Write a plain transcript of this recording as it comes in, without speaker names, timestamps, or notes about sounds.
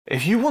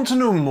If you want to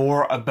know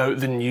more about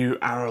the new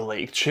Arrow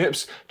Lake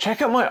chips,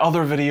 check out my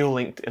other video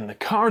linked in the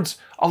cards.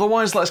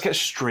 Otherwise, let's get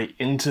straight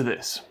into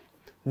this.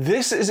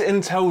 This is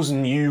Intel's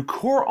new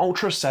Core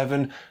Ultra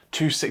 7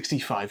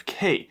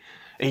 265K,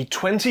 a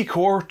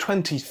 20-core,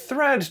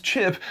 20-thread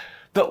chip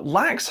that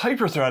lacks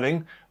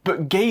hyperthreading,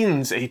 but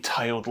gains a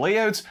tiled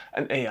layout,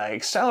 an AI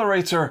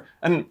accelerator,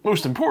 and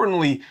most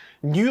importantly,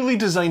 newly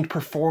designed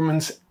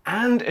performance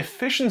and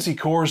efficiency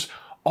cores,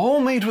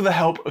 all made with the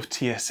help of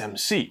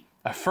TSMC.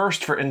 A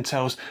first for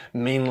Intel's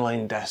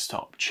mainline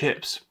desktop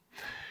chips.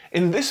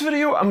 In this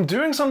video, I'm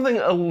doing something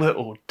a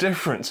little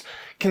different.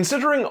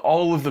 Considering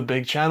all of the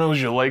big channels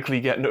you'll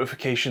likely get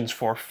notifications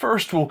for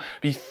first will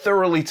be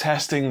thoroughly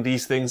testing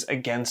these things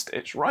against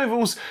its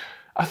rivals,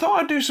 I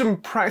thought I'd do some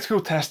practical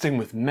testing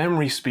with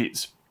memory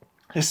speeds,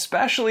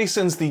 especially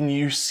since the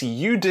new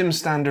CUDIMM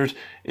standard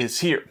is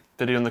here.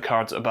 Video in the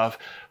cards above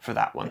for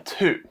that one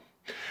too.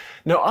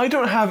 Now, I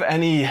don't have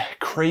any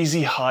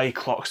crazy high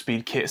clock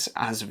speed kits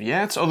as of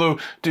yet, although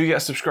do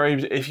get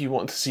subscribed if you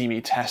want to see me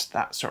test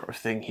that sort of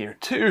thing here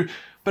too,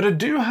 but I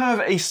do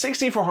have a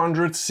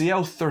 6400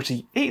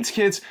 CL38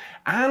 kit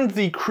and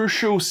the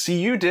crucial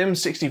CUDIMM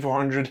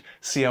 6400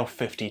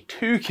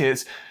 CL52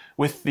 kit,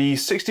 with the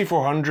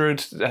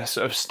 6400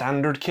 sort of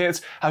standard kit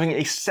having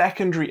a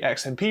secondary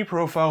XMP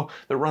profile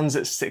that runs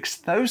at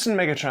 6000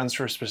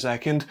 megatransfers per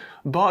second,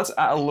 but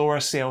at a lower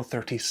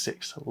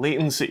CL36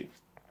 latency.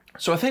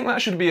 So I think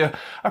that should be a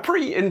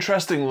pretty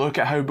interesting look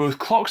at how both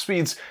clock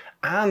speeds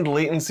and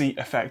latency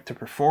affect the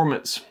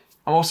performance.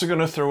 I'm also going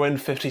to throw in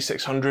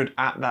 5600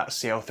 at that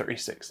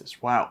CL36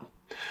 as well.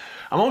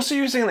 I'm also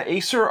using an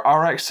Acer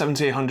RX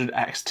 7800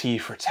 XT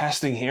for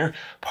testing here,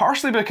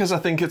 partially because I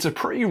think it's a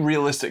pretty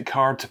realistic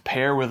card to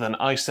pair with an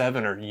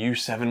i7 or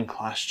U7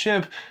 class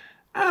chip,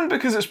 and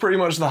because it's pretty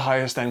much the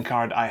highest end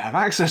card I have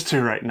access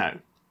to right now.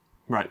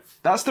 Right,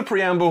 that's the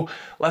preamble,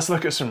 let's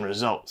look at some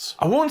results.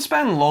 I won't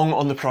spend long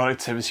on the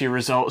productivity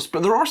results,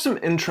 but there are some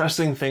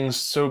interesting things,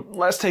 so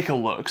let's take a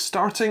look,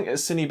 starting at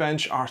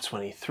Cinebench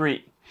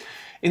R23.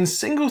 In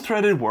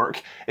single-threaded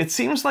work, it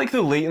seems like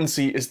the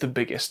latency is the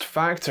biggest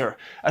factor,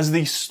 as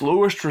the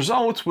slowest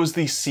result was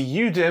the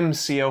CUDIMM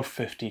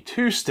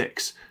CL52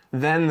 sticks,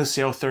 then the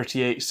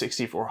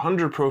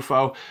CL38-6400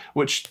 profile,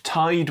 which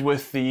tied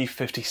with the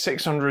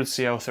 5600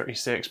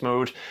 CL36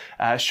 mode,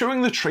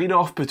 showing the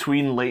trade-off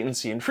between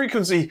latency and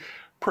frequency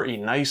pretty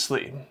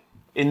nicely.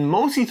 In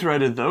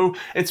multi-threaded though,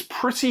 it's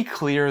pretty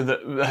clear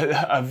that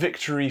a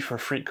victory for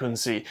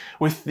frequency,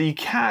 with the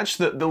catch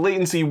that the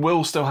latency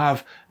will still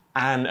have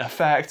an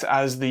effect,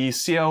 as the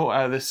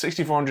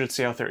 6400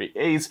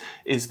 CL38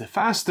 is the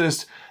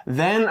fastest,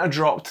 then a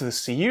drop to the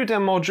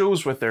CUDIMM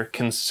modules with their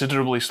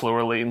considerably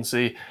slower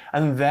latency,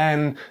 and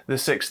then the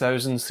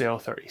 6000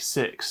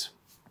 CL36.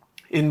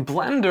 In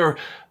Blender,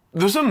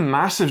 there's a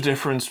massive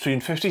difference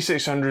between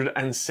 5600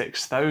 and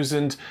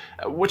 6000,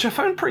 which I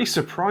found pretty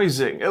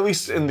surprising, at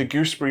least in the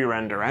Gooseberry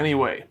render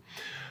anyway.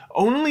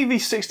 Only the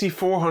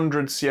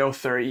 6400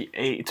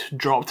 CL38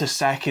 dropped a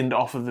second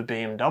off of the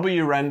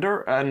BMW render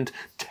and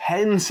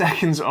 10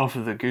 seconds off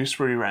of the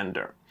Gooseberry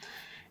render.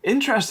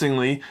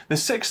 Interestingly, the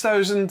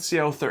 6000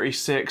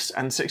 CL36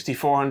 and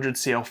 6400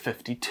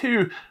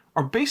 CL52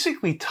 are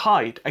basically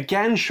tied,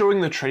 again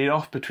showing the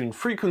trade-off between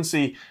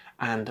frequency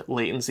and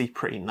latency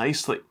pretty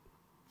nicely.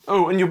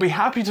 Oh, and you'll be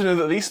happy to know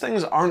that these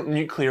things aren't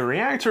nuclear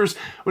reactors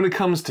when it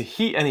comes to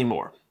heat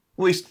anymore.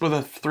 At least with a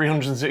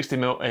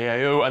 360mm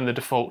AIO and the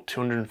default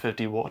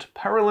 250 watt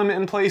power limit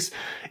in place,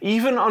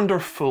 even under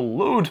full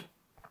load,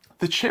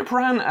 the chip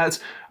ran at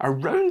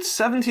around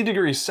 70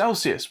 degrees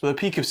Celsius with a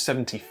peak of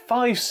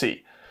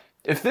 75°C.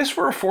 If this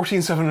were a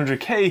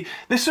 14700K,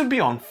 this would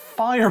be on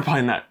fire by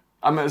now.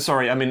 I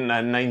mean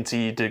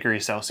 90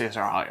 degrees Celsius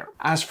or higher.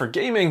 As for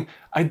gaming,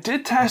 I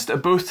did test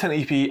at both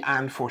 1080p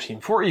and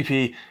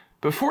 1440p,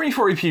 but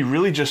 1440p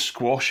really just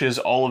squashes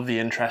all of the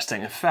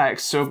interesting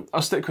effects, so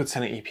I'll stick with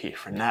 1080p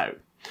for now.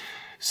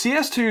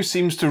 CS2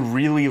 seems to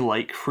really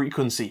like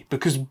frequency,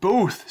 because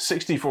both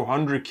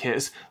 6400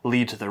 kits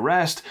lead the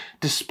rest,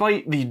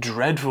 despite the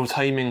dreadful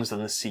timings on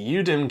the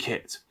CUDIMM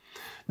kit.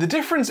 The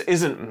difference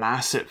isn't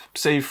massive,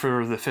 save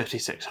for the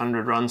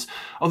 5600 runs,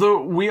 although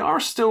we are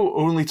still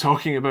only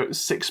talking about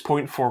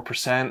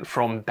 6.4%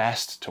 from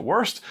best to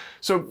worst,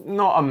 so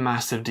not a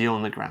massive deal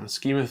in the grand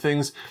scheme of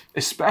things,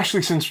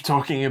 especially since we're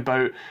talking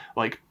about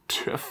like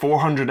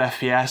 400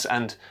 FPS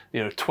and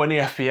 20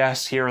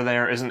 FPS here or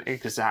there isn't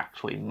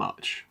exactly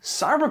much.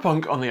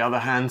 Cyberpunk, on the other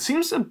hand,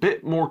 seems a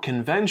bit more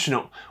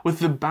conventional, with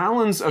the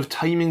balance of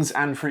timings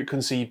and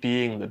frequency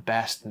being the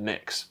best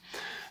mix.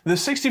 The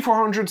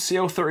 6400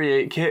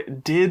 CL38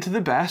 kit did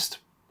the best,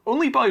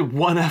 only by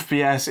 1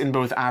 FPS in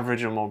both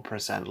average and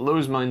 1%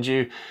 lows mind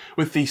you,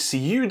 with the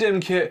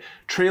CUDIMM kit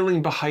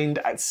trailing behind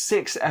at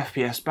 6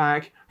 FPS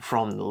back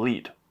from the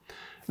lead.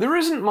 There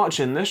isn't much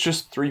in this,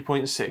 just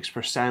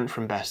 3.6%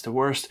 from best to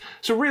worst,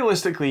 so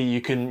realistically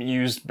you can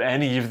use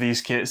any of these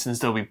kits and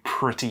still be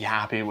pretty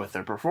happy with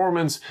their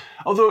performance,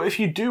 although if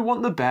you do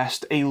want the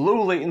best, a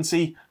low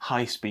latency,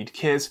 high speed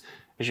kit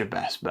is your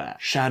best bet.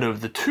 Shadow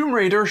of the Tomb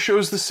Raider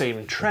shows the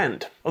same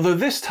trend, although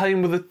this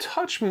time with a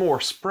touch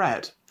more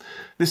spread.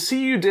 The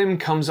CUDIMM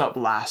comes up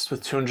last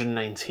with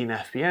 219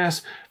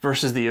 FPS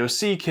versus the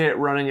OC kit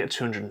running at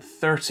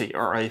 230,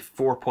 or a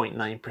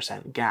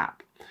 4.9%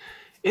 gap.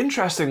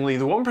 Interestingly,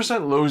 the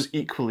 1% lows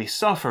equally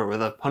suffer,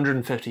 with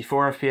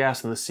 154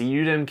 FPS on the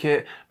CUDIMM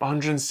kit but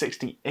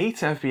 168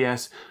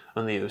 FPS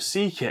on the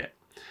OC kit.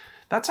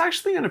 That's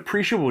actually an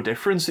appreciable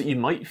difference that you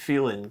might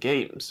feel in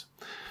games.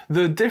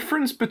 The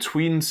difference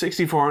between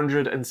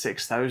 6400 and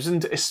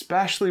 6000,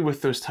 especially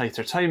with those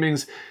tighter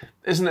timings,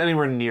 isn't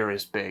anywhere near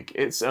as big.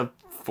 It's a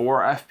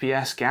 4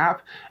 FPS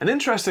gap, and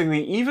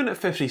interestingly, even at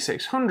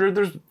 5600,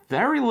 there's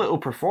very little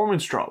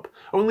performance drop,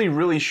 only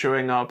really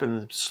showing up in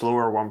the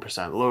slower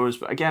 1% lows,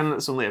 but again,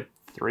 that's only a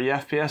 3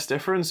 FPS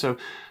difference, so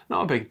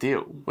not a big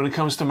deal. When it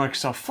comes to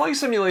Microsoft Flight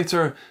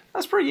Simulator,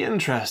 that's pretty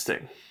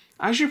interesting.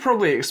 As you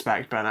probably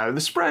expect by now,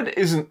 the spread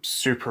isn't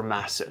super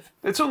massive.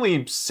 It's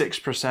only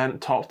 6%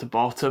 top to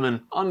bottom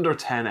and under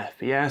 10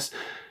 FPS,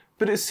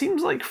 but it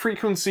seems like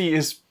frequency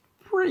is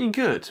pretty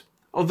good.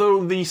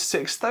 Although the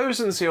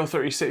 6000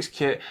 CL36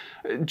 kit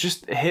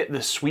just hit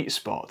the sweet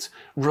spot,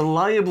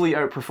 reliably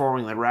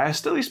outperforming the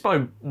rest, at least by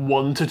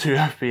 1 to 2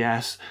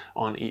 FPS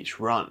on each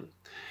run.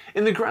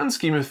 In the grand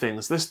scheme of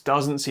things, this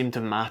doesn't seem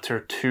to matter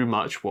too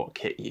much what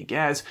kit you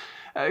get,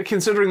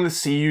 considering the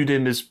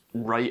CUDIMM is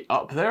right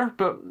up there,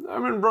 but I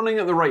mean, running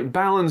at the right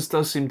balance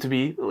does seem to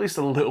be at least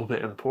a little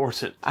bit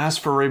important. As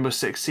for Rainbow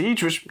Six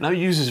Siege, which now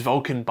uses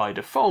Vulkan by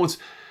default,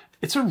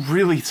 it's a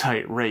really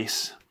tight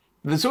race.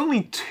 There's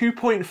only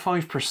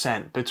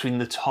 2.5% between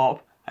the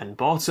top and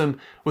bottom,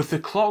 with the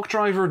clock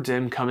driver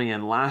DIMM coming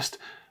in last,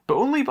 but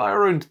only by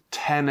around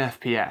 10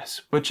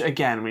 FPS, which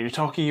again, when you're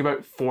talking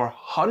about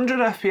 400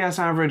 FPS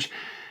average,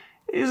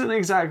 isn't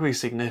exactly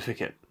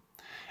significant.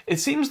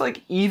 It seems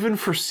like even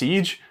for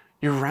Siege,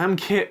 your RAM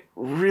kit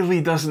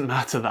really doesn't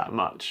matter that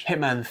much.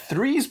 Hitman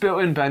 3's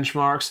built-in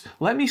benchmarks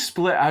let me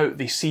split out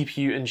the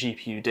CPU and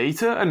GPU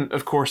data, and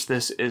of course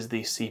this is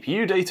the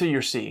CPU data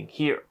you're seeing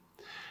here.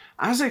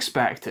 As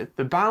expected,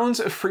 the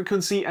balance of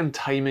frequency and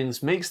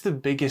timings makes the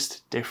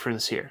biggest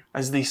difference here,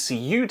 as the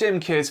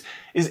CUDIMM kit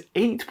is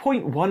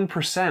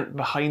 8.1%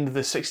 behind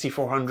the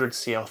 6400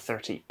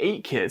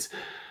 CL38 kit,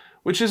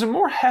 which is a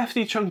more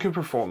hefty chunk of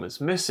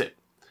performance missing.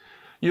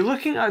 You're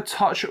looking at a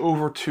touch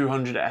over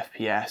 200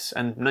 FPS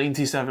and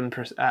 97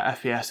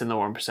 FPS in the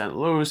 1%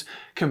 lows,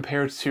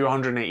 compared to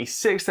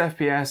 186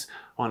 FPS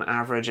on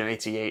average and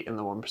 88 in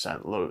the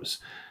 1% lows.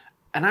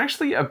 And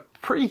actually a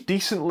pretty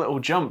decent little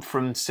jump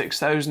from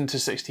 6000 to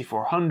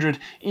 6400,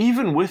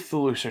 even with the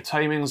looser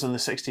timings on the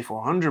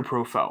 6400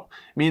 profile,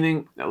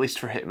 meaning, at least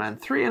for Hitman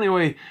 3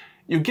 anyway,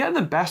 you get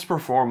the best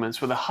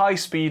performance with a high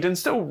speed and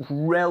still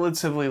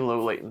relatively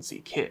low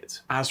latency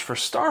kit. As for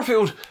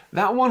Starfield,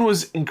 that one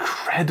was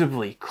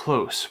incredibly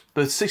close,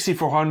 the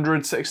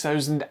 6400,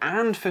 6000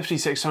 and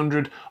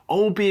 5600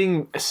 all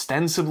being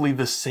ostensibly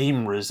the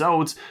same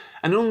results,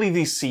 and only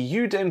the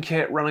CUDIMM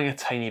kit running a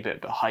tiny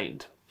bit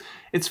behind.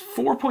 It's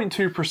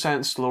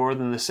 4.2% slower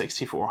than the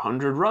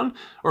 6400 run,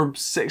 or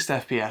 6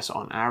 FPS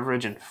on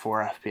average and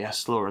 4 FPS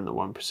slower in the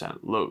 1%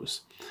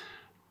 lows.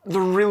 There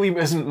really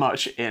isn't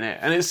much in it,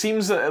 and it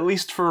seems that at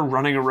least for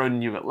running around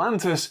New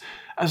Atlantis,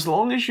 as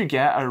long as you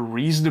get a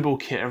reasonable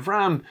kit of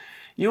RAM,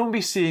 you won't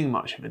be seeing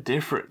much of a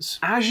difference.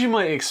 As you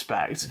might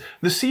expect,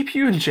 the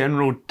CPU in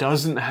general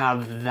doesn't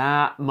have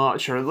that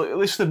much, or at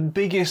least the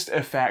biggest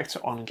effect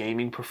on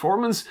gaming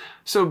performance,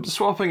 so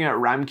swapping out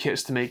RAM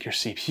kits to make your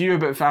CPU a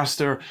bit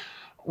faster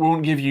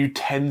won't give you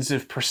tens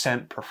of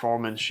 %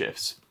 performance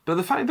shifts. But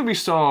the fact that we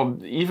saw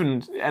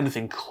even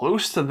anything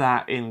close to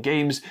that in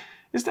games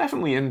is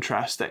definitely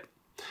interesting.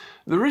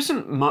 There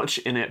isn't much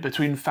in it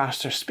between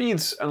faster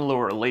speeds and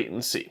lower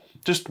latency.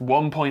 Just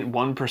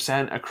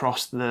 1.1%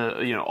 across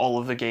the, all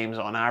of the games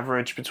on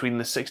average between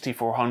the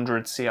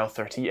 6400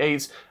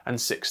 CL38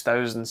 and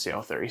 6000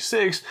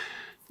 CL36.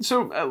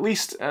 So at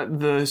least at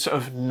the sort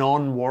of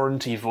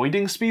non-warranty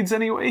voiding speeds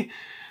anyway,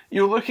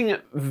 you're looking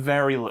at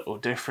very little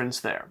difference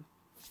there.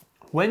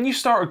 When you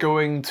start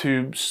going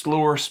to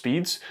slower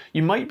speeds,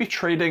 you might be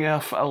trading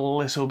off a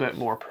little bit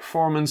more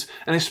performance,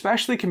 and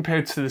especially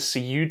compared to the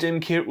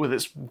CUDIMM kit with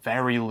its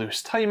very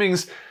loose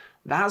timings,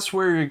 that's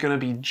where you're going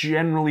to be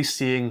generally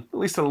seeing at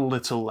least a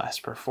little less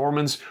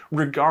performance,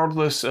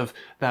 regardless of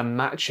the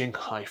matching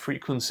high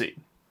frequency.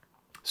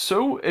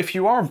 So if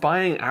you are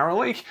buying Arrow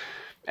Lake,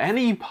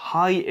 any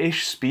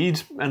high-ish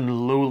speed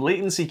and low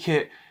latency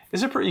kit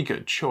is a pretty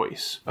good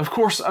choice. Of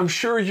course, I'm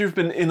sure you've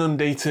been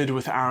inundated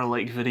with Arrow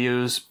Lake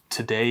videos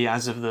today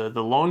as of the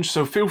launch,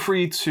 so feel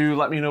free to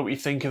let me know what you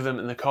think of them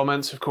in the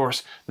comments. Of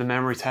course, the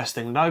memory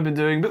testing that I've been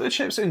doing, but the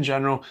chips in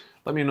general,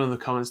 let me know in the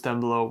comments down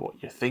below what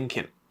you're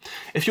thinking.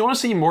 If you want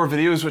to see more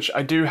videos, which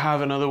I do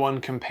have another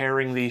one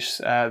comparing these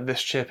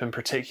this chip in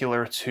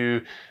particular to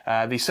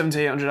the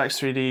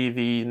 7800X3D,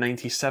 the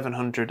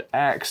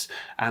 9700X,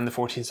 and the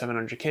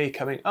 14700K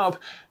coming up,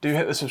 do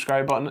hit the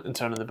subscribe button and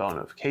turn on the bell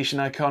notification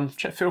icon.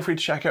 Feel free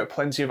to check out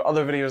plenty of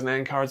other videos and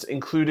end cards,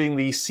 including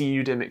the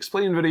CUDIMM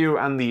explain video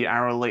and the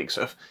Arrow Lake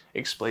sort of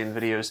explain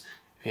videos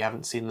if you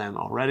haven't seen them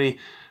already.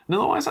 And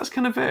otherwise, that's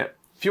kind of it.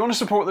 If you want to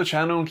support the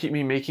channel and keep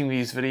me making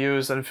these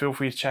videos, then feel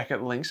free to check out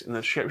the links in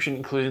the description,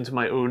 including to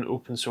my own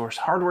open source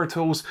hardware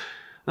tools.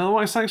 And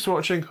otherwise, thanks for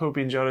watching, hope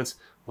you enjoyed it.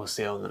 We'll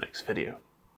see you on the next video.